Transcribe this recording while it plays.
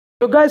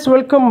So guys,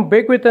 welcome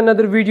back with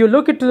another video.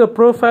 Look into the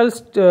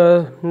profiles.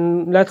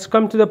 Let's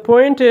come to the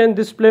point. And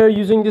this player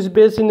using this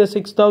base in the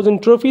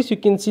 6000 trophies, you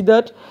can see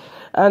that.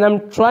 And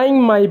I'm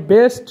trying my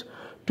best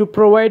to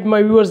provide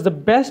my viewers the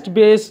best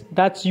base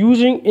that's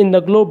using in the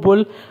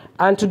global.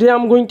 And today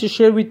I'm going to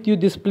share with you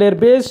this player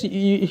base.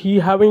 He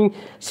having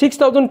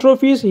 6000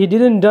 trophies. He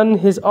didn't done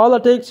his all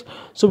attacks.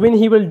 So when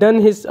he will done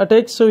his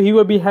attacks, so he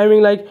will be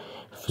having like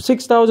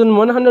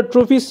 6100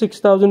 trophies,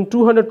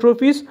 6200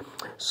 trophies.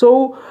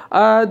 So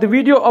the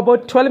video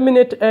about 12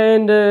 minutes,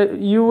 and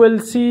you will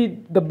see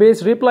the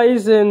base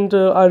replies. And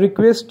a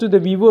request to the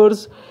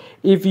viewers,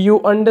 if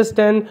you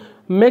understand,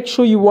 make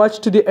sure you watch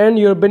to the end,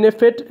 your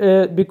benefit,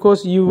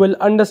 because you will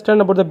understand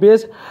about the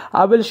base.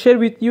 I will share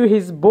with you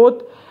his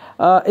both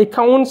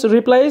accounts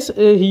replies.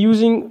 He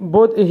using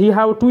both. He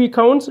have two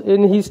accounts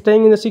and he's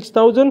staying in the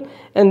 6000,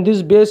 and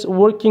this base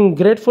working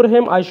great for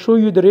him. I show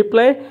you the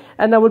reply,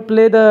 and I will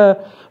play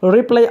the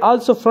reply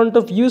also front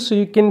of you, so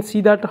you can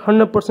see that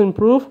 100%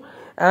 proof.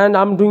 And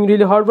I'm doing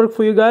really hard work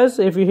for you guys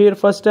if you're here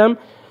first time.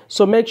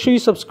 So make sure you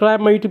subscribe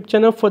my YouTube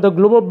channel for the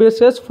global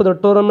bases, for the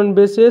tournament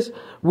bases.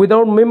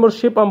 Without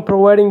membership, I'm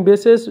providing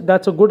bases.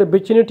 That's a good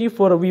opportunity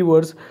for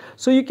viewers.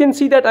 So you can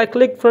see that I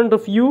click front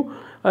of you,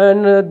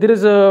 and there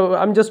is a.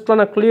 I'm just trying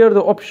to clear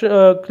the option,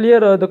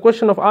 the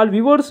question of all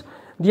viewers.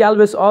 They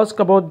always ask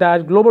about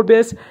that global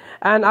base,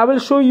 and I will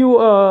show you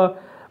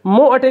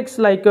more attacks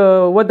like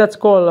what that's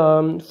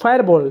called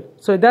fireball.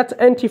 So that's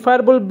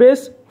anti-fireball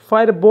base,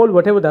 fireball,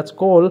 whatever that's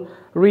called.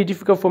 Really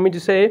difficult for me to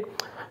say.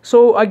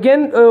 So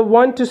again,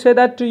 want to say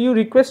that to you,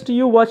 request to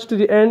you, watch to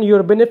the end,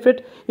 your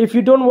benefit. If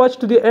you don't watch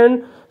to the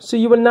end, so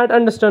you will not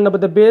understand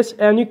about the base.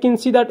 And you can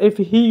see that if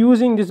he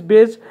using this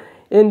base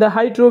in the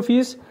high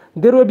trophies,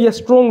 there will be a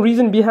strong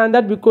reason behind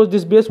that, because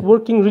this base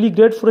working really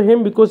great for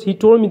him, because he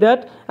told me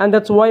that, and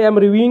that's why I'm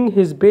reviewing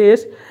his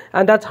base.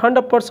 And that's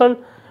 100%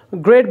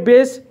 great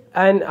base,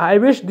 and I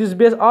wish this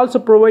base also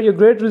provide a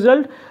great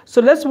result.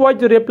 So let's watch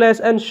the replies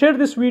and share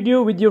this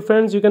video with your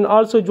friends. You can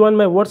also join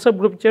my WhatsApp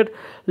group chat,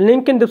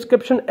 link in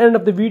description end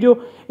of the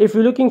video. If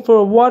you're looking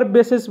for war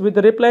bases with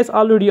the replies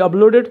already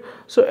uploaded,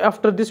 so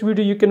after this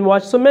video you can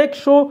watch. So make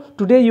sure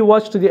today you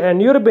watch to the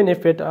end, your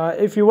benefit.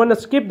 If you want to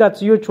skip, that's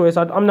your choice.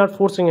 I'm not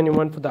forcing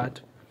anyone for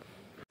that.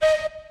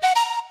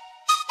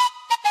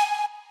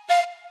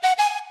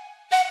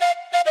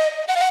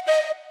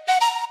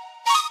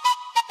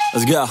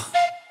 Let's go.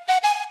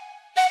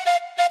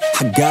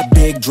 I got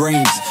big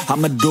dreams,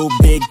 I'ma do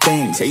big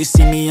things. Yeah, you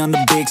see me on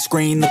the big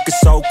screen looking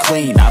so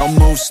clean. I don't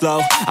move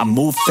slow, I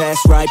move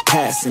fast, right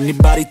past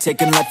anybody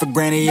taking life for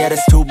granted. Yeah,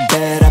 that's too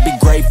bad. I'd be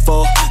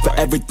grateful for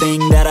everything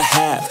that I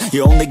have.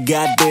 You only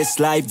got this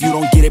life, you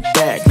don't get it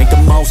back. Make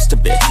the most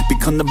of it,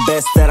 become the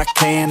best that I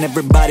can.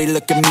 Everybody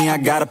look at me, I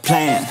got a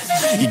plan.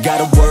 You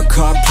gotta work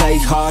hard, play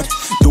hard,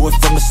 do it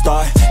from the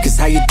start. Cause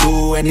how you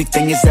do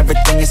anything is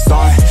everything is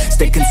art.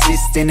 Stay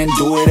consistent and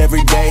do it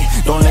every day.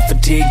 Don't let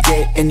fatigue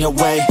get in your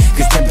way.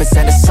 Cause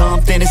 10% of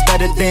something is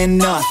better than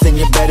nothing.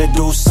 You better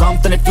do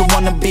something if you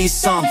wanna be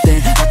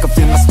something. I can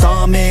feel my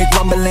stomach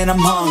rumbling, I'm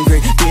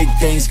hungry. Big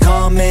things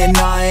coming,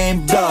 I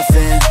ain't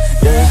bluffing,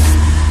 yeah.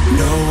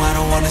 No, I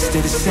don't wanna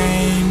stay the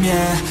same,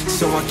 yeah.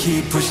 So I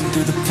keep pushing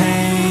through the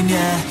pain,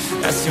 yeah.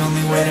 That's the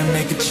only way to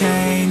make a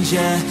change,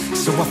 yeah.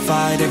 So I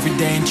fight every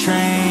day and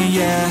train,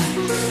 yeah.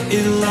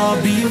 It'll all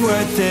be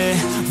worth it.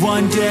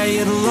 One day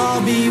it'll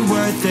all be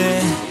worth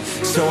it.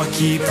 So I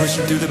keep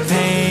pushing through the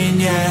pain,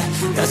 yeah.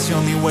 That's the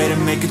only way to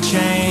make a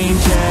change,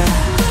 yeah.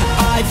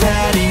 I've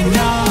had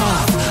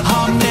enough,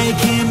 I'm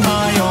making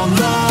my own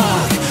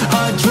luck.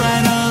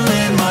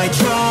 Adrenaline, my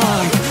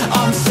drug,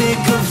 I'm sick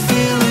of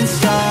feeling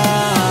stuck.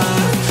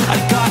 I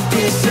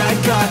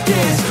got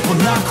this, will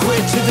not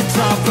quit to the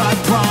top, I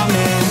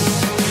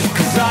promise.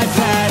 Cause I've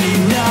had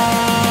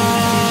enough.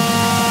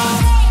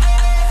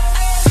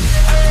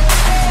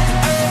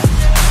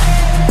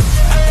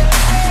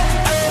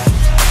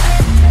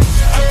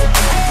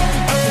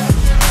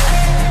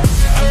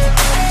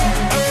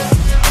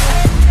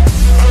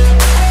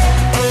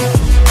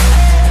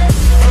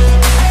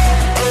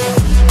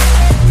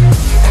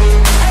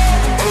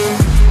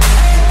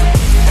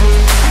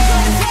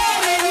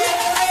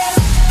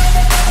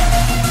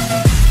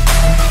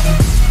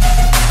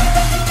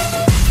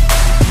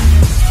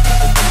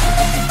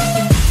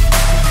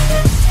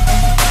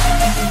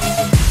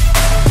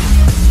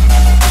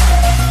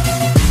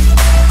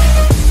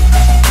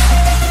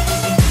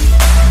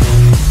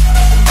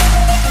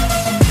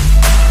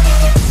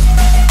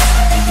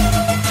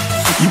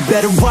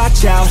 Better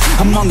watch out,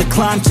 I'm on the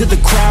climb to the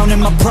crown. In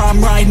my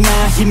prime right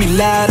now, hear me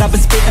loud, I've been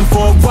spitting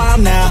for a while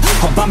now.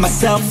 All by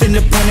myself,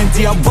 independent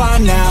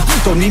DIY now.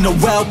 Don't need no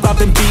help, I've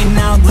been beating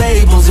out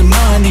labels and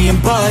money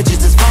and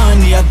budgets, it's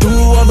funny. I do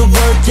all the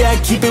work, yeah,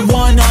 keep it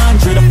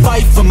 100. I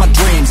fight for my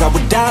dreams, I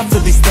would die for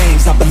these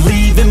things. I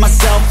believe in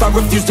myself, I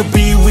refuse to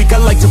be weak, I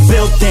like to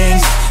build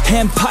things.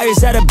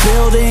 Empires out of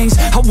buildings,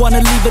 I wanna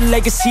leave a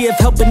legacy of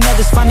helping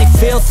others finally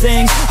feel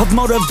things, of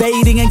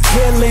motivating and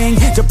killing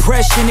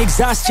depression,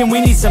 exhaustion, we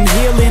need some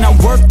healing. I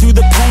work through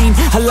the pain,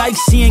 I like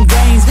seeing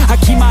gains. I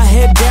keep my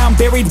head down,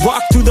 buried,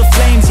 walk through the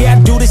flames. Yeah, I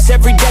do this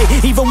every day,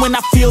 even when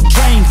I feel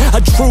drained.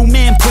 A true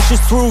man pushes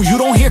through, you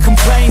don't hear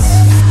complaints.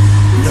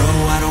 No,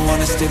 I don't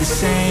wanna stay the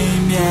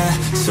same, yeah.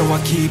 So I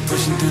keep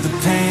pushing through the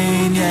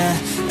pain, yeah.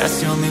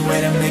 That's the only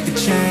way to make a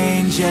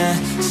change, yeah.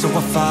 So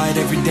I fight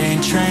every day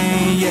and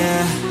train,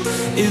 yeah.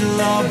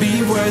 It'll all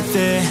be worth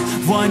it,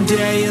 one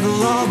day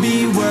it'll all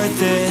be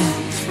worth it.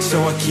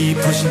 So I keep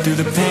pushing through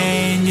the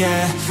pain,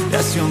 yeah.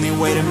 That's the only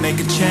way to make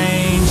a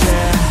change,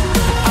 yeah.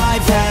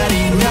 I've had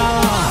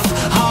enough,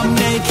 I'm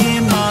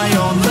making my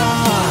own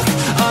luck.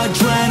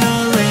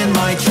 Adrenaline,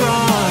 my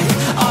drug,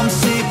 I'm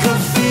sick of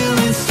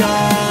feeling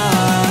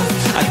stuck.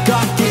 I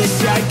got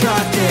this, yeah, I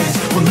got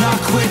this. Will not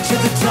quit to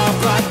the top,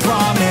 I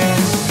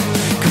promise.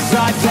 Cause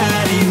I've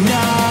had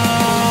enough.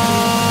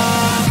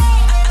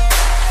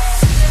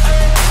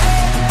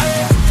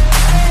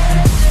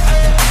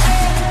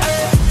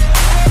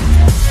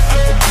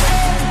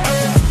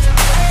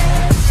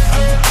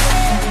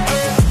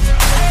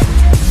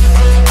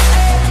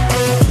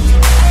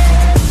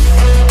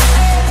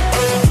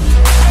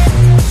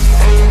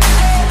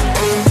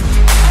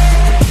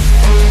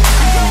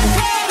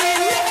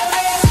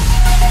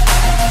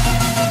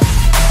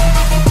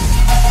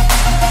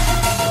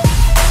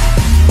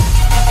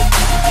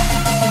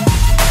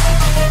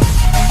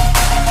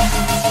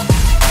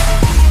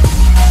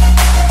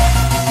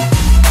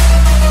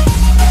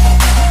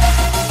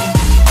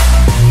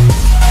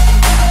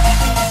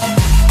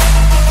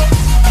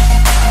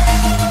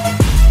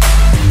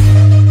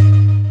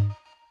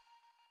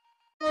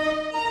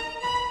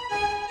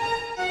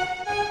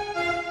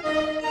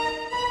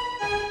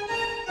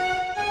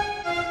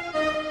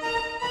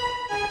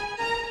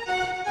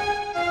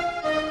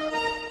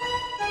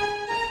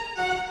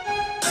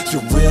 You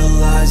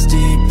realize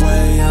deep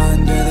way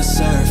under the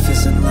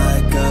surface, and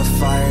like a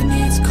fire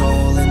needs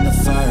coal in the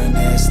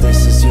furnace.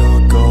 This is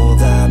your goal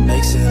that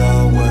makes it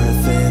all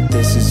worth it.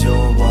 This is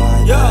your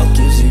why that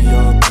gives you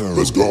your purpose.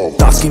 Let's go.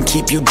 Thoughts can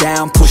keep you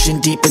down, pushing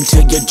deep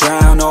until you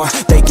drown, or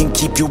they can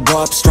keep you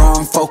up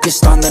strong,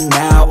 focused on the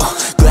now.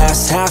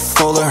 Glass half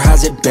full, or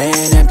has it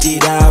been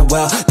emptied out?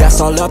 Well, that's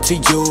all up to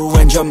you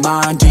and your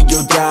mind. Do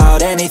you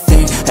doubt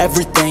anything,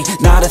 everything,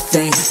 not a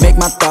thing? Make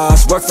my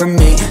thoughts work for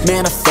me,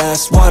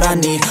 manifest what I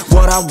need,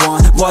 what I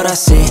want, what I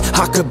see.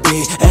 I could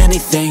be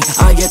anything,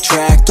 I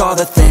attract all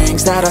the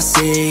things that I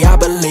see. I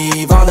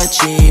believe I'll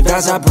achieve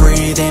as I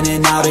breathe in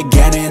and out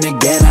again and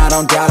again. I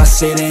don't doubt, I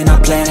sit and I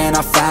plan, and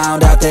I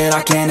found out that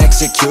I can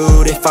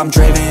execute if I'm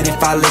driven,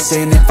 if I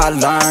listen, if I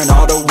learn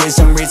all the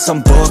wisdom. Read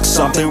some books,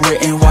 something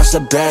written, watch the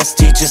best,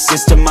 teach a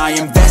system I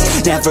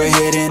invest. Never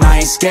hidden, I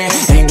ain't scared,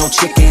 ain't no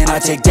chicken, I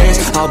take dares.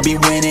 I'll be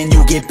winning,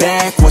 you get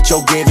back what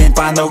you're giving.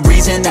 Find the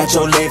reason that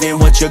you're living,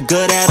 what you're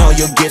good at, all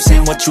your gifts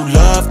and what you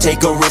love.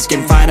 Take a risk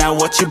and find out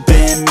what you've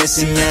been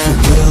missing, yeah.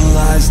 You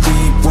realize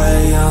deep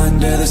way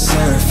under the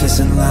surface,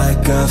 and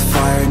like a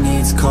fire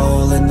needs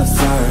coal in the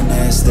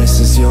furnace. This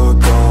is your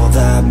goal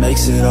that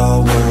makes it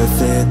all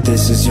worth it.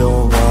 This is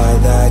your why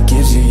that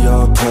gives you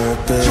your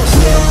purpose. You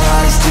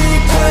realize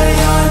deep way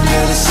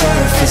under the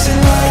surface,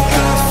 and like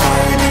a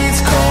fire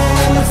needs coal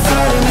in the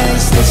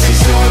furnace. This is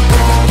your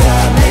goal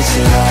that makes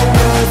it all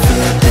worth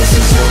it. This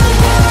is your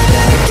why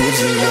that gives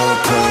you your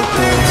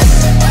purpose.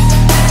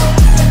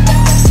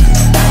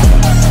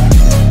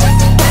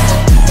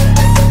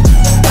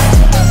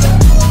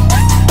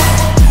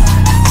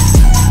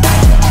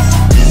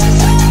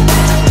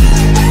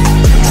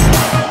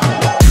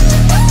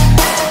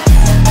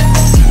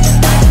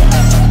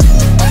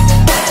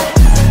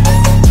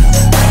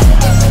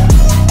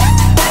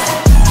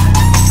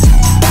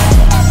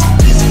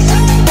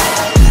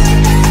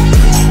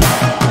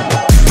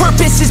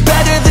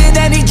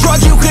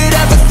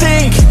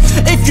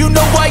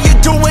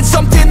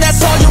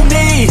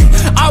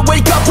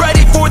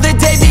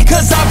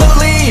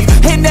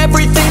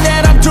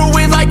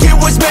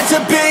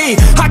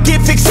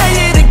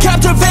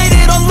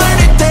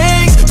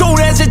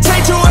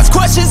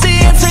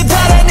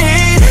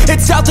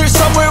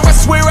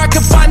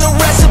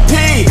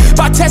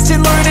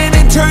 Testing, learning,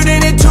 and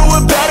turning into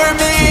a better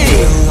me.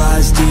 You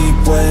realize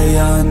deep way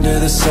under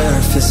the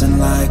surface, and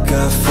like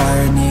a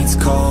fire needs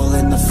coal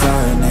in the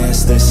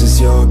furnace. This is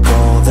your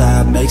goal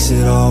that makes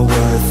it all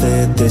worth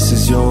it. This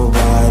is your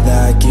why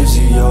that gives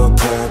you your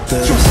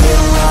purpose. You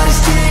realize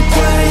deep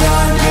way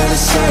under the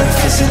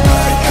surface, and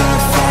like a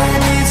fire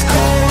needs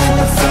coal in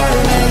the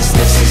furnace.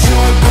 This is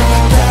your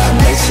goal that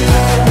makes it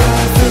all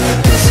worth it.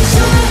 This is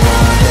your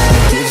why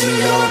that gives you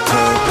your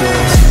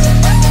purpose.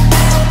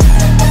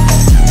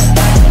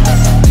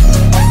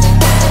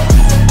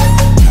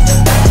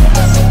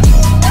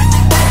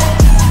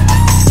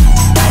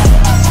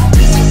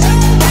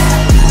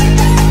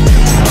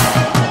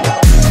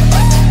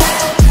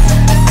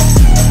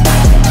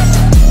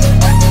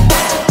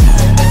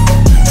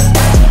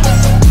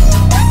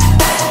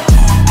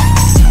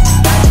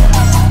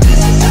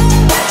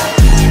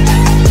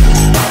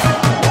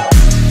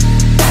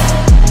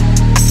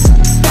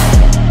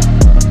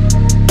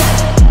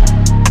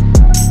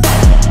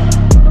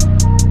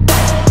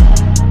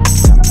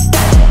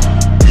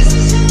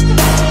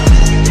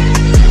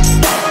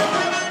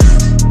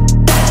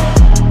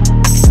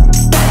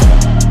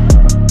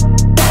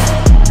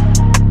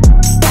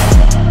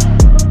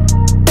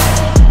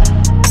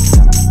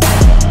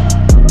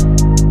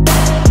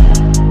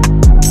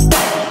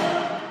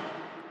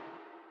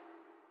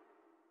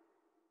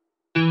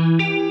 Give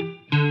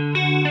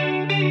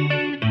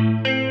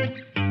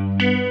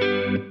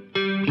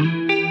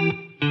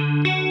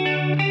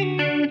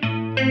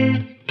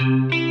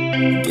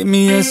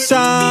me a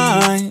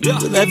sign,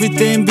 will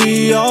everything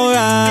be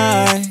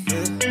alright?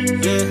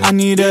 I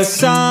need a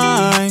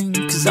sign,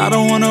 cause I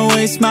don't wanna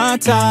waste my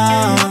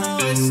time.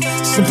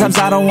 Sometimes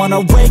I don't wanna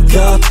wake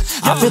up,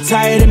 I feel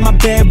tired in my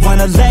bed,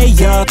 wanna lay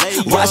up.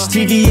 Watch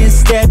TV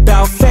instead,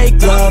 about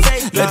fake love.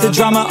 Let the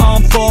drama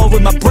unfold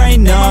with my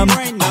brain numb.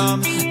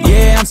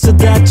 Yeah, I'm still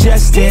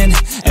digesting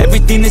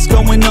everything that's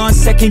going on,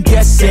 second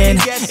guessing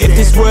if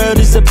this world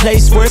is a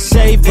place worth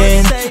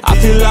saving. I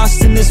feel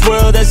lost in this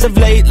world as of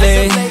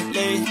lately.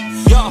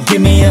 Give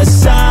me a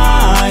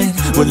sign,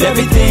 will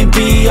everything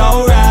be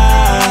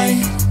alright?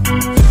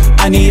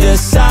 I need a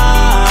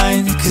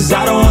sign, cause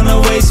I don't wanna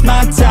waste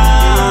my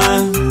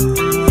time.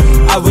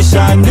 I wish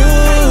I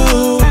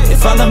knew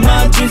if all of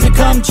my dreams would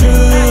come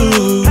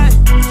true.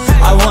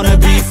 I wanna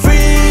be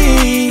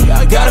free,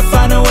 I gotta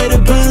find a way to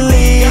believe.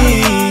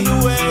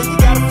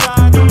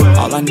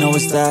 All I know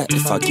is that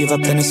if I give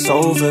up then it's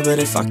over, but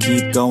if I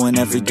keep going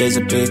every day's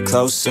a bit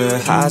closer.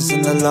 Highs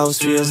and the lows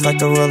feels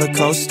like a roller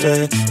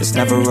coaster, it's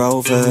never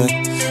over.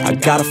 I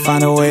gotta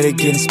find a way to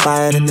get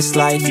inspired in this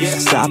life.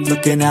 Stop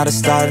looking out and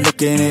start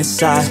looking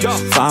inside.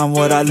 Find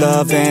what I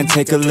love and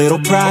take a little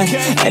pride.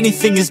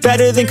 Anything is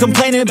better than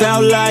complaining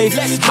about life.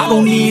 I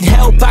don't need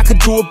help, I could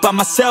do it by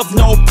myself.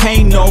 No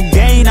pain, no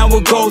gain, I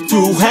will go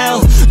through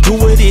hell. Do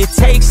what it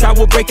takes, I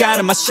will break out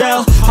of my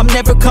shell. I'm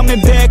never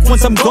coming back,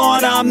 once I'm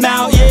gone I'm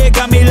out. Yeah,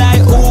 got me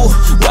like ooh,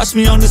 watch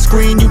me on the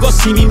screen, you gon'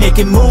 see me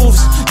making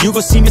moves. You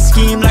gon' see me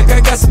scheme like I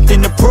got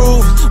something to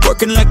prove.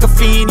 Working like a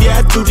fiend, yeah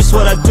I do just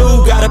what I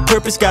do. Got a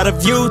purpose, got a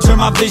view, turn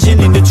my vision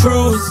into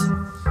truth.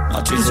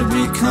 My dreams are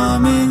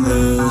becoming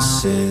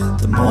lucid.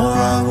 The more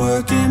I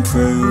work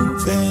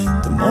improving,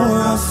 the more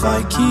I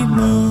fight, keep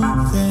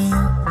moving.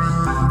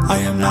 I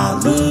am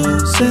not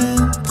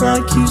losing,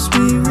 pride keeps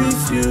me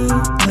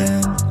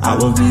refueling. I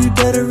will be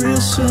better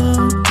real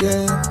soon,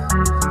 yeah.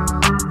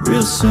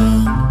 Real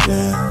soon,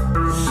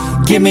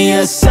 yeah. Give me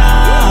a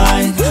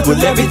sign,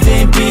 will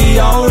everything be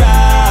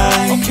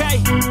alright?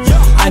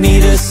 I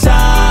need a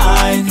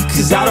sign,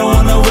 cause I don't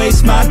wanna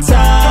waste my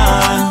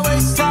time.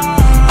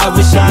 I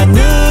wish I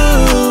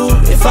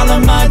knew if all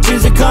of my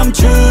dreams would come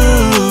true.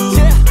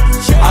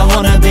 I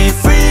wanna be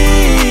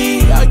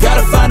free, I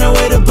gotta find a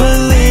way to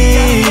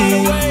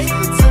believe.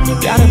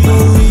 Gotta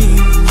believe,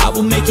 I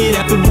will make it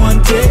happen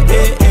one day.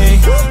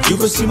 You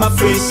gon' see my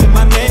face in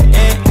my name.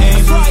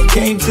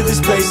 Came to this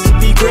place to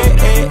be great,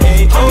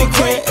 okay,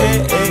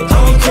 okay.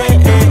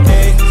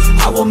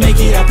 I will make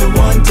it happen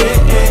one day.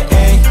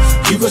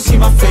 You gon' see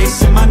my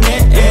face in my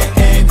name.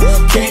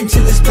 Came to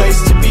this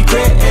place to be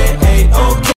great, okay.